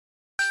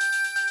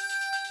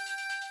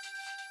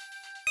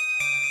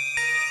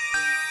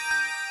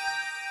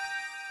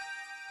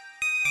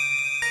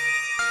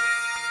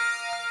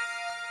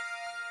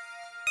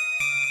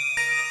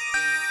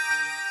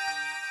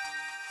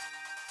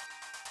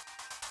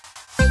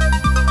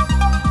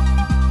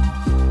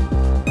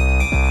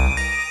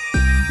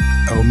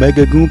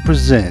Omega Goon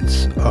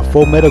presents a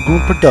Full Metal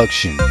Goon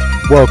production.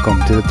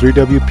 Welcome to the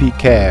 3WP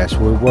Cast,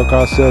 where we work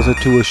ourselves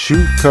into a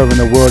shoot covering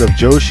the world of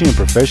Joshi and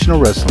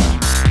professional wrestling.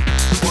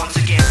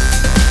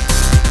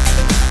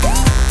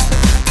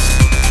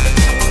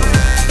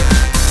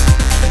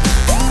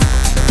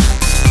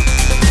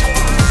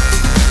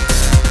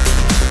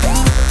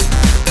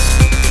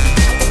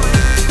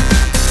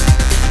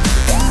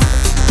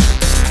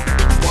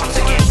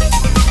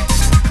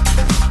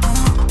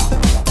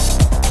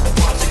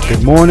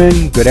 Good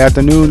morning, good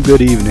afternoon,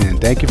 good evening.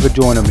 Thank you for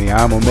joining me.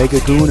 I'm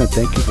Omega Goon and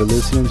thank you for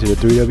listening to the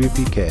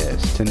 3WP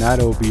Cast. Tonight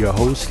I will be your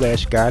host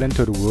 / guide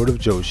into the world of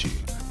Joshi.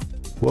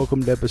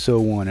 Welcome to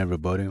episode 1,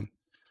 everybody.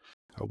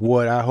 Of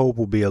what I hope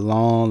will be a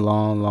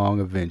long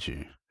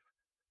adventure.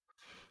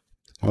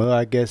 Well,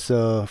 I guess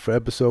for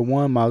episode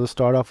 1, I might as well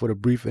start off with a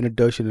brief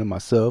introduction to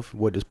myself,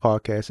 what this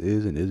podcast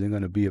is and isn't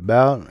going to be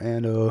about.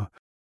 And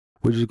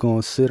we're just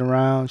going to sit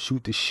around,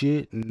 shoot the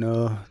shit,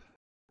 and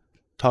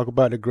talk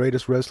about the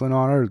greatest wrestling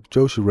on earth,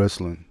 Joshi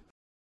wrestling.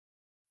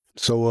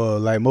 So,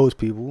 like most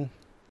people,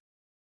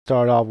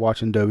 started off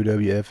watching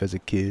WWF as a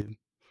kid.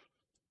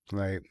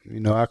 I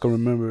can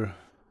remember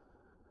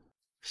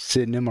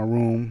sitting in my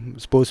room,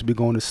 supposed to be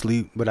going to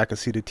sleep, but I could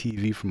see the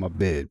TV from my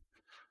bed.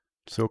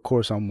 So, of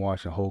course, I'm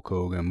watching Hulk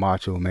Hogan,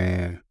 Macho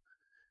Man,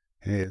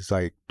 and it's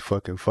like,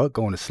 fuck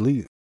going to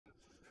sleep.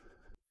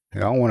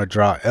 And I don't want to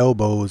drop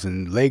elbows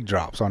and leg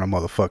drops on a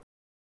motherfucker.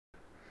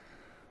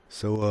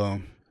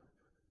 So,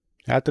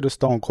 after the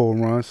Stone Cold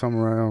run,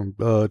 somewhere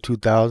around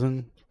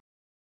 2000,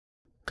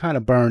 kind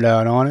of burned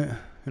out on it,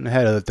 and I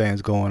had other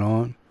things going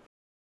on.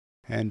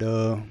 And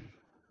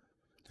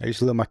I used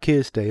to let my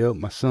kids stay up,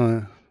 my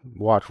son,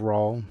 watch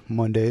Raw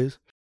Mondays.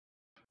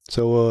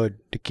 So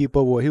to keep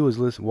up with what he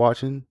was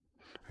watching,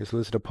 I used to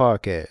listen to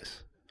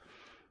podcasts.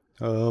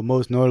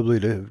 Most notably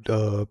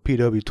the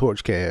PW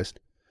Torchcast.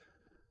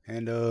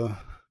 And,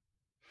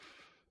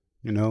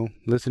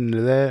 listening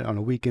to that on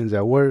the weekends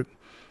at work.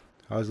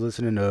 I was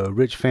listening to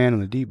Rich Fan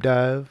on the Deep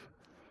Dive,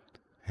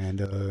 and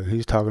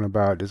he's talking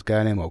about this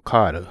guy named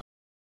Okada.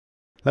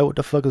 Like, what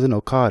the fuck is an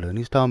Okada? And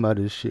he's talking about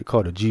this shit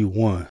called a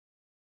G1.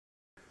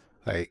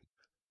 Like,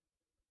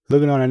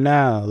 looking on it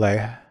now,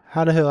 like,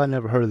 how the hell I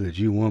never heard of the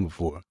G1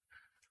 before?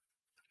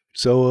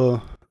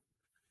 So,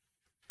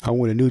 I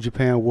went to New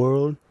Japan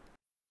World,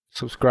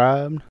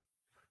 subscribed,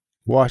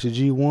 watched the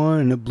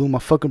G1, and it blew my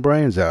fucking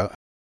brains out.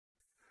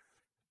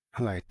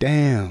 I'm like,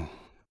 damn.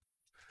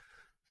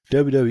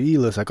 WWE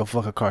looks like a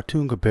fucking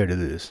cartoon compared to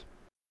this.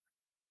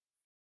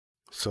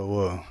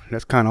 So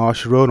that's kind of all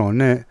she wrote on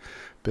that.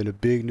 Been a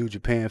big New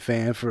Japan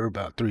fan for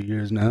about 3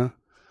 years now.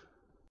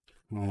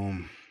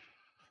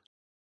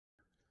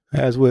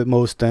 As with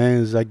most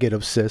things, I get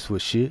obsessed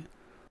with shit.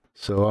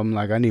 So I'm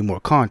like, I need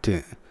more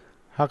content.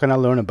 How can I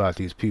learn about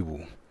these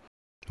people?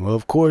 Well,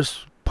 of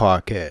course,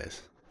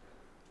 podcasts.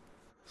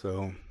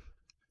 So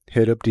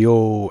hit up the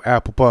old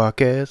Apple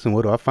Podcast, and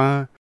what do I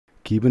find?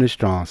 Keeping It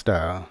Strong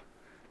Style.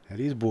 Now,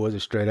 these boys are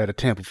straight out of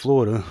Tampa,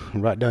 Florida,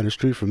 right down the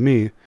street from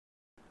me,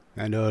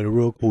 and the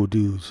real cool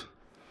dudes.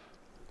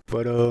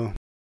 But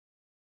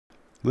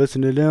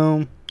listening to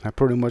them, I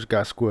pretty much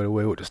got squared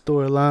away with the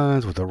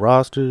storylines, with the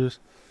rosters.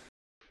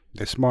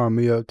 They smarted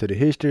me up to the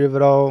history of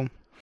it all.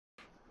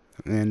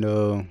 And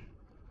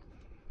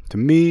to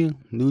me,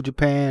 New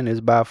Japan is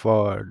by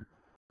far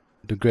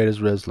the greatest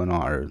wrestling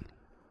on earth.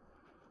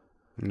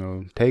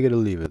 Take it or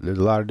leave it. There's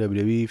a lot of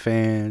WWE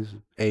fans,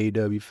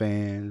 AEW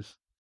fans.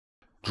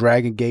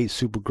 Dragon Gate,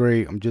 super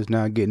great. I'm just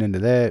now getting into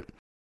that.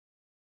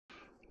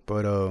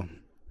 But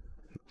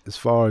as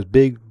far as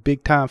big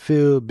time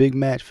feel, big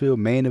match feel,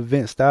 main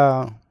event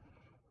style,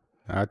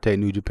 I take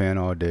New Japan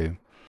all day.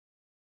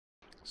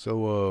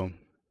 So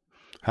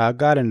how I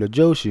got into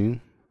Joshi,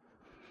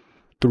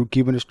 through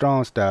Keeping It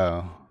Strong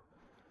Style.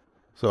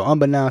 So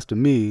unbeknownst to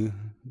me,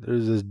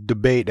 there's this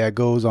debate that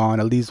goes on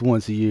at least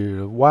once a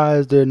year. Why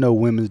is there no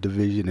women's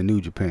division in New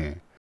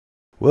Japan?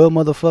 Well,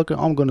 motherfucker,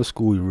 I'm gonna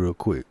school you real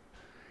quick.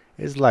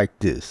 It's like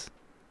this.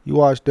 You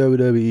watch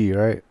WWE,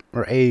 right?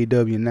 Or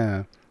AEW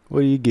now. What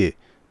do you get?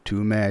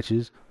 2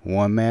 matches,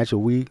 1 match a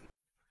week?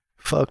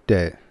 Fuck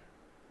that.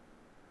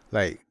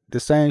 Like, the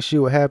same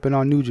shit would happen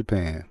on New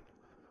Japan.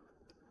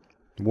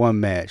 1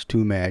 match,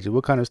 2 matches.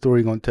 What kind of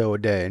story you gonna tell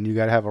with that? And you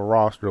gotta have a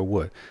roster of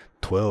what?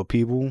 12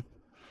 people?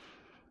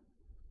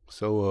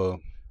 So,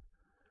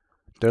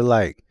 they're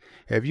like,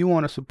 if you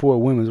want to support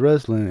women's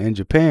wrestling in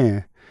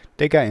Japan,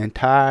 they got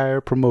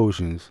entire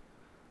promotions.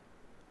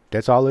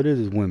 That's all it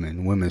is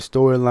women. Women's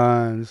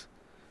storylines,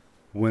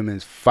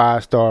 women's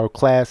 5-star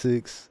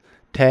classics,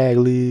 tag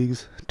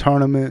leagues,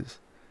 tournaments.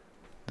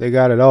 They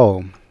got it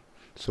all.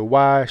 So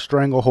why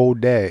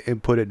stranglehold that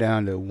and put it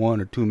down to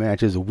 1 or 2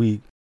 matches a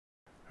week?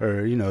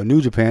 Or,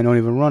 New Japan don't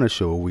even run a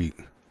show a week.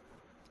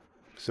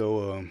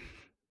 So,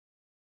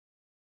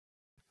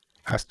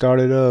 I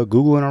started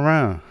Googling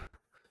around.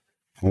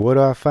 And what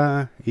do I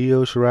find?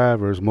 Io Shirai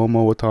versus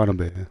Momo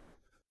Watanabe.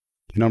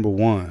 Number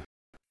 1.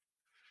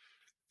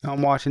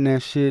 I'm watching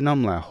that shit and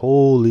I'm like,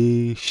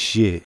 holy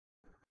shit.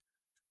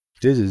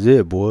 This is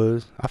it,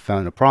 boys. I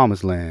found the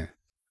promised land.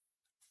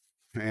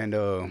 And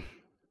of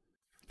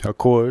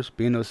course,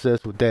 being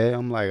obsessed with that,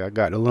 I'm like, I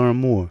got to learn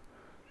more.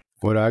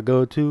 What I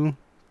go to?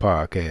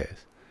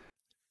 Podcast.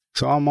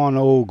 So I'm on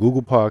the old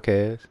Google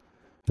Podcast.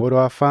 What do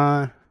I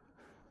find?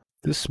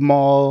 This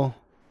small,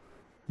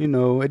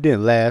 it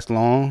didn't last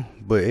long,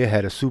 but it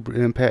had a super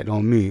impact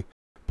on me.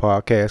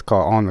 Podcast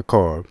called On the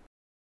Carb.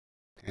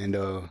 And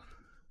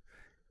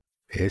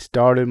it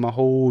started my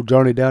whole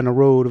journey down the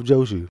road of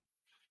Joshi.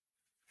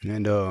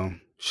 And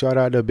shout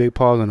out to Big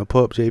Paul and the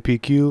Pup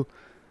JPQ,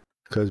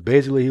 because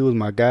basically he was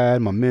my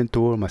guide, my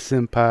mentor, my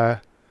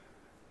senpai.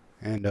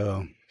 And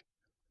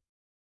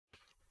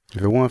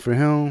if it weren't for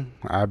him,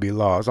 I'd be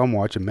lost. I'm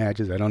watching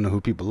matches. I don't know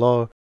who people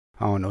are.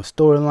 I don't know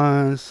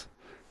storylines.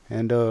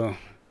 And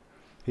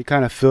he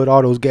kind of filled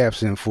all those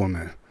gaps in for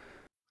me.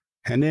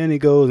 And then he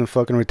goes and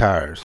fucking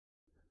retires.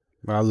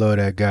 But I love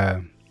that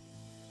guy.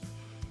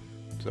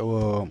 So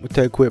we'll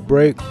take a quick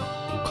break.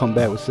 We'll come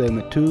back with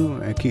segment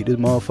 2 and keep this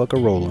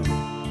motherfucker rolling.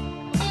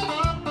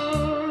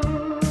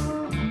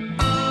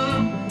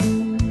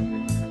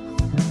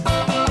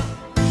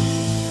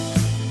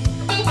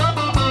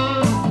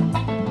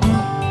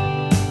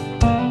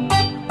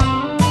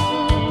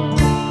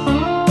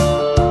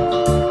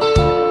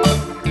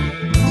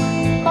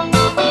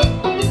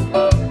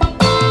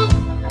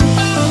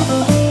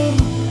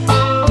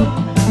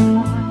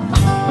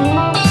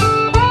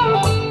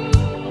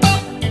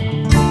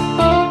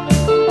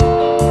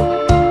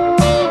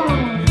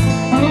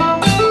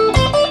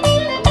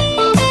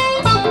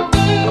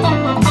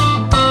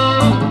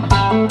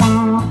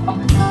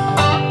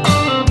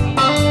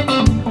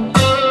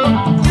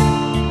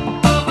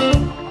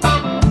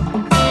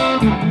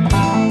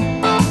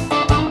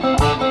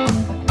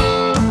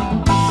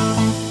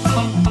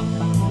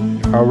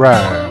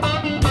 Alright,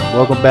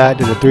 welcome back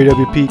to the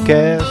 3WP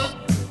cast.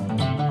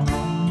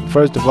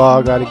 First of all,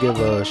 I gotta give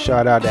a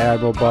shout out to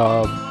Admiral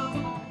Bob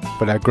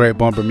for that great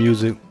bumper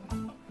music.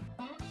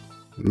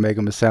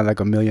 Making it sound like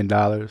 $1 million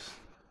or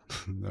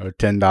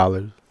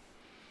 $10.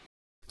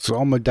 So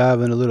I'm gonna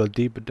dive in a little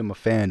deeper to my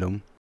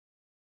fandom.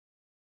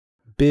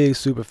 Big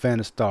super fan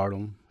of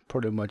Stardom.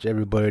 Pretty much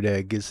everybody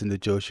that gets into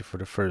Joshi for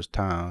the first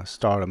time,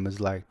 Stardom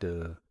is like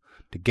the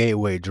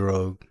gateway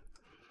drug.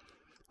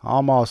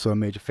 I'm also a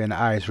major fan of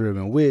Ice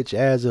Ribbon, which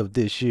as of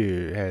this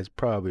year has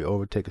probably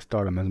overtaken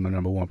Stardom as my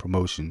number one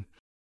promotion.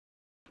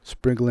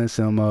 Sprinkling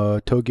some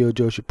Tokyo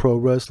Joshi Pro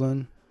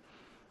Wrestling,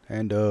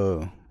 and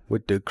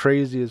with the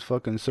craziest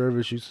fucking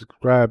service you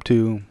subscribe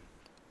to,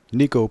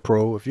 Nico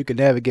Pro. If you can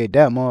navigate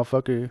that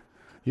motherfucker,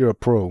 you're a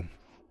pro.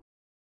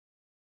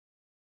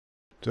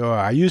 So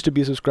I used to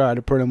be subscribed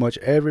to pretty much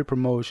every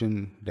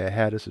promotion that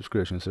had a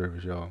subscription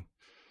service, y'all.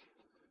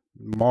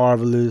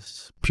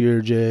 Marvelous,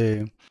 Pure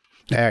J,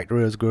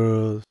 Actress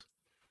Girls.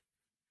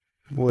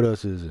 What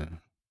else is it?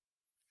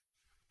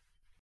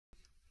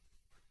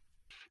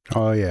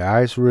 Oh yeah,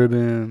 Ice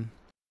Ribbon.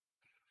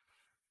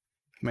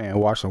 Man,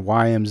 watch some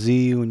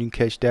YMZ when you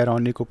catch that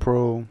on Nickel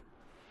Pro.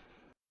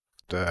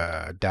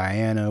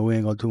 Diana, we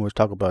ain't gonna too much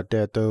talk about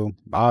that though.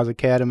 Oz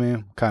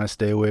Academy, kind of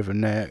stay away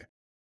from that.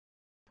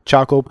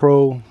 Choco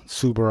Pro,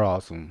 super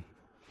awesome.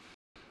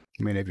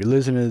 I mean, if you're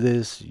listening to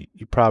this,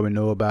 you probably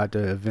know about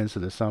the events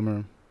of the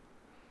summer.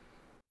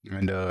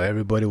 And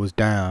everybody was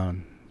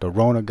down. The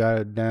Rona got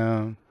it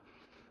down.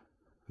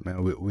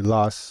 Man, we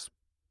lost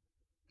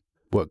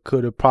what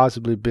could have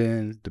possibly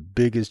been the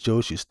biggest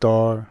Joshi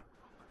star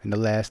in the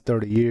last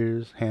 30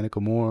 years, Hana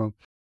Kimura.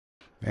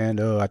 And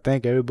I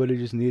think everybody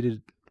just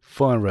needed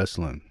fun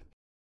wrestling.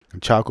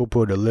 And Choco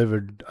Pro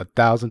delivered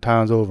 1,000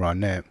 times over on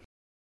that.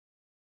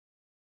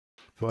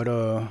 But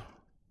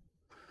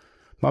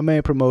my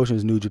main promotion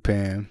is New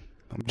Japan.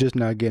 I'm just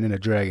not getting into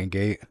Dragon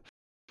Gate.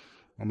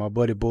 My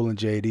buddy Bull and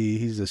JD,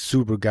 he's a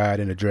super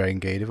guide in the Dragon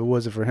Gate. If it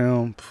wasn't for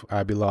him,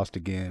 I'd be lost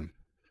again.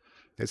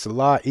 It's a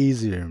lot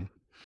easier,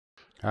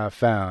 I've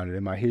found,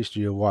 in my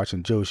history of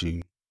watching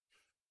Joshi.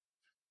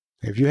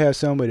 If you have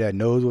somebody that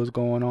knows what's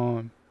going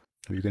on,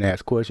 who you can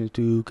ask questions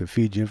to, can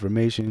feed you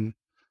information,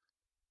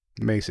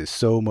 it makes it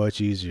so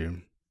much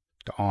easier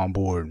to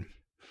onboard.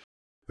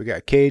 We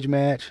got Cage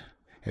Match.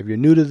 If you're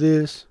new to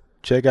this,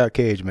 check out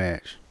Cage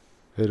Match.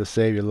 It'll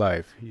save your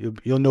life.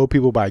 You'll know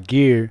people by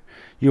gear.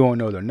 You won't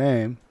know their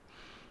name.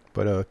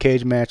 But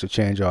Cage Match will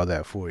change all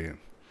that for you.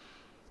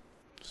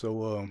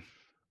 So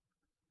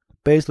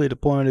basically the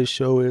point of this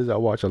show is I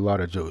watch a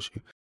lot of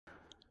Joshi.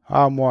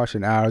 I'm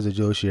watching hours of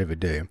Joshi every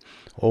day.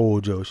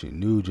 Old Joshi,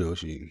 new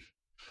Joshi.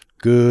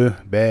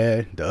 Good,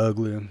 bad, the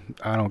ugly.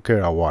 I don't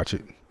care. I watch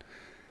it.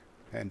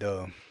 And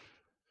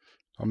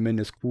I'm in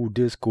this cool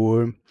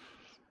Discord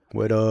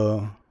with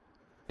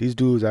these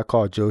dudes I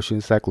call Joshi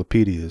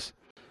encyclopedias.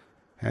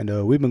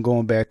 And we've been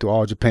going back to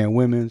All Japan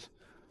Women's.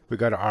 We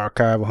got an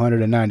archive of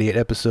 198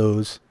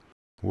 episodes.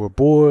 We're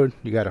bored.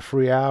 You got a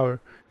free hour.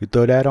 You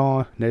throw that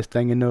on. Next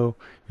thing you know,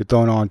 you're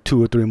throwing on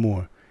 2 or 3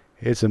 more.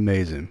 It's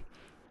amazing.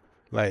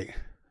 Like,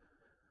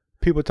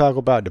 people talk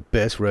about the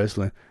best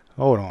wrestling.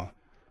 Hold on.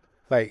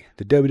 Like,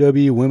 the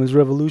WWE Women's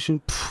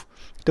Revolution? Pfft,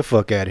 get the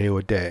fuck out of here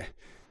with that.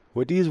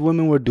 What these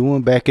women were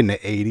doing back in the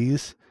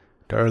 80s,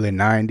 the early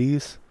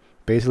 90s,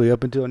 basically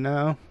up until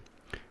now,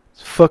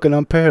 it's fucking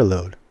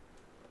unparalleled.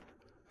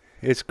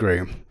 It's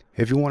great.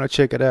 If you want to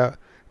check it out,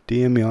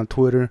 DM me on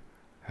Twitter.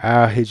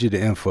 I'll hit you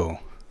the info.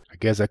 I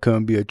guess I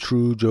couldn't be a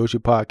true Joshi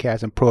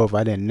podcasting pro if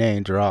I didn't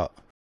name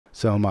drop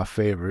some of my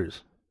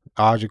favorites.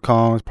 Aja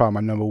Kong's probably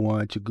my number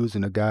one.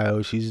 Chigusa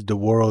Nagayo, she's the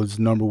world's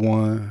number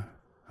one.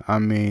 I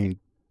mean,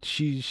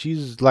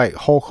 she's like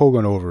Hulk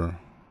Hogan over,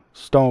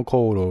 Stone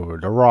Cold over,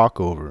 The Rock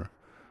over.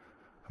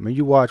 I mean,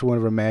 you watch one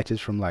of her matches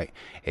from like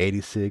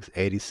 86,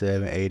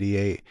 87,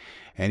 88,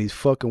 and these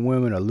fucking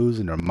women are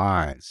losing their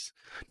minds.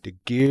 The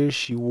gear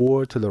she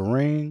wore to the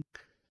ring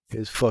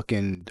is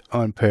fucking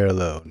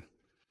unparalleled.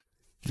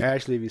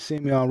 Actually, if you see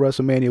me on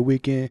WrestleMania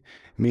weekend,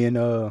 me and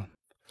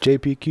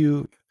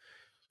JPQ,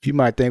 you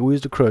might think we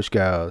was the Crush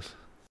guys.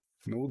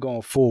 I mean, we're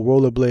going full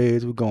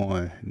rollerblades. We're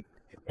going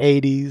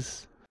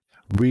 80s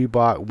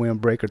Reebok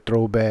windbreaker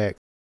throwback.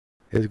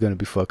 It's gonna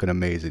be fucking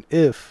amazing.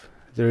 If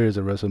there is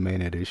a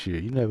WrestleMania this year,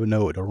 you never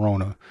know with the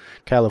Rona.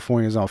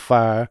 California's on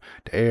fire.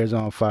 The air's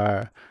on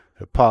fire.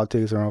 The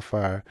politics are on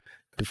fire.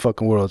 The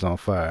fucking world's on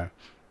fire.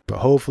 But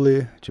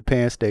hopefully,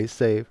 Japan stays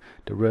safe.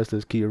 The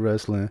wrestlers keep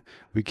wrestling.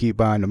 We keep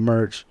buying the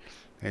merch.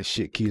 And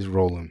shit keeps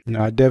rolling.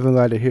 Now, I definitely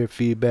like to hear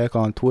feedback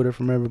on Twitter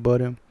from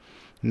everybody.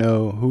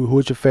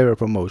 What's your favorite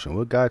promotion?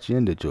 What got you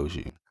into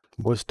Joshi?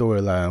 What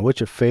storyline?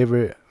 What's your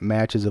favorite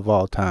matches of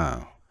all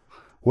time?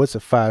 What's a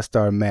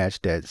 5-star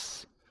match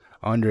that's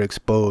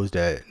underexposed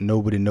that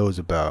nobody knows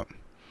about?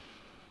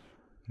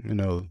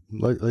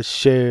 Let's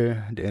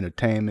share the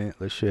entertainment.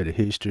 Let's share the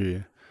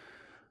history.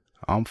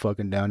 I'm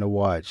fucking down to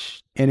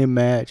watch any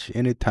match,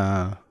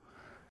 anytime.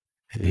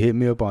 Hit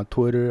me up on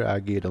Twitter. I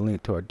get a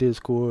link to our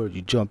Discord.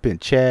 You jump in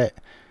chat.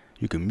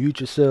 You can mute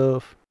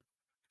yourself.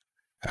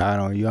 You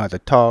don't have to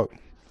talk.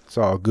 It's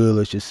all good.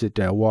 Let's just sit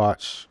there and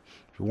watch.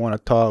 If you want to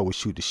talk, we'll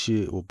shoot the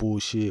shit. We'll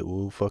bullshit.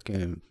 We'll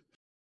fucking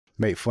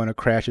make fun of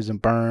crashes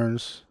and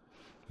burns.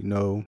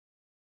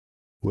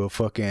 We'll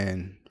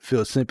fucking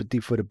feel sympathy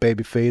for the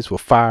babyface. We'll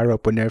fire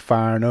up when they're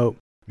firing up.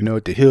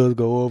 If the hills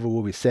go over,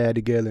 we'll be sad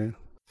together.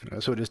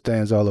 That's what this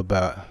thing's all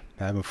about.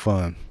 Having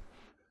fun.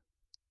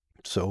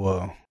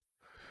 So,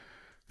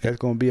 that's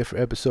going to be it for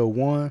episode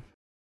 1.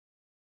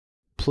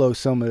 Plug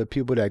some of the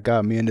people that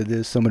got me into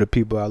this. Some of the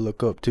people I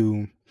look up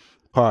to.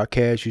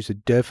 Podcast you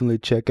should definitely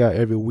check out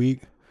every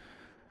week.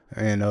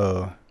 And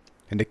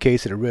in the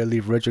case of the Red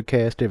Leaf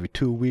Retrocast, every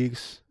 2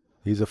 weeks,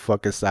 he's a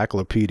fucking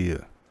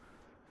encyclopedia.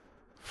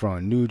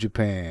 From New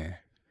Japan,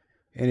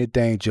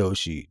 anything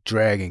Joshi,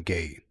 Dragon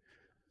Gate.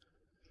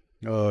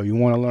 You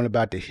want to learn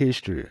about the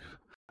history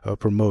of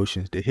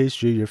promotions, the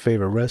history of your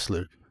favorite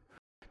wrestler.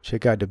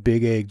 Check out the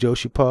Big Egg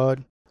Joshi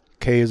Pod.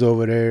 K is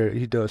over there.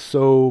 He does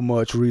so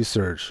much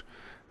research.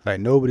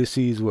 Like, nobody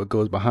sees what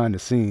goes behind the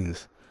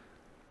scenes.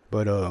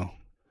 But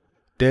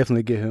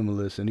definitely give him a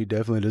listen. He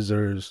definitely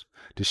deserves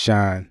to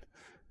shine.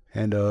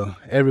 And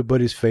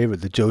everybody's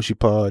favorite, the Joshi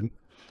Pod.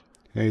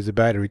 And he's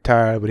about to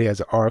retire, but he has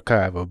an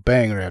archive of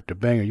banger after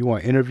banger. You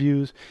want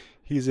interviews?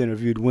 He's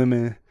interviewed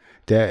women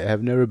that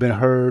have never been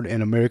heard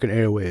in American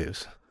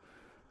airwaves.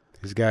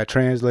 He's got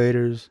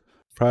translators.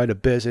 Probably the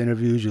best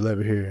interviews you'll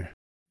ever hear.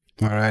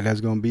 Alright,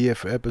 that's going to be it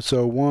for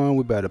episode 1.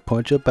 We about to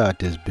punch up out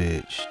this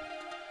bitch.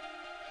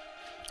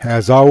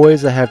 As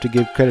always, I have to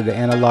give credit to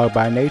Analog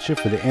by Nature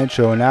for the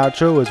intro and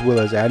outro, as well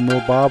as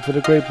Admiral Bob for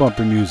the great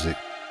bumper music.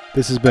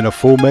 This has been a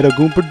Full Metal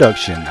Goon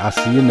production. I'll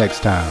see you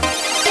next time.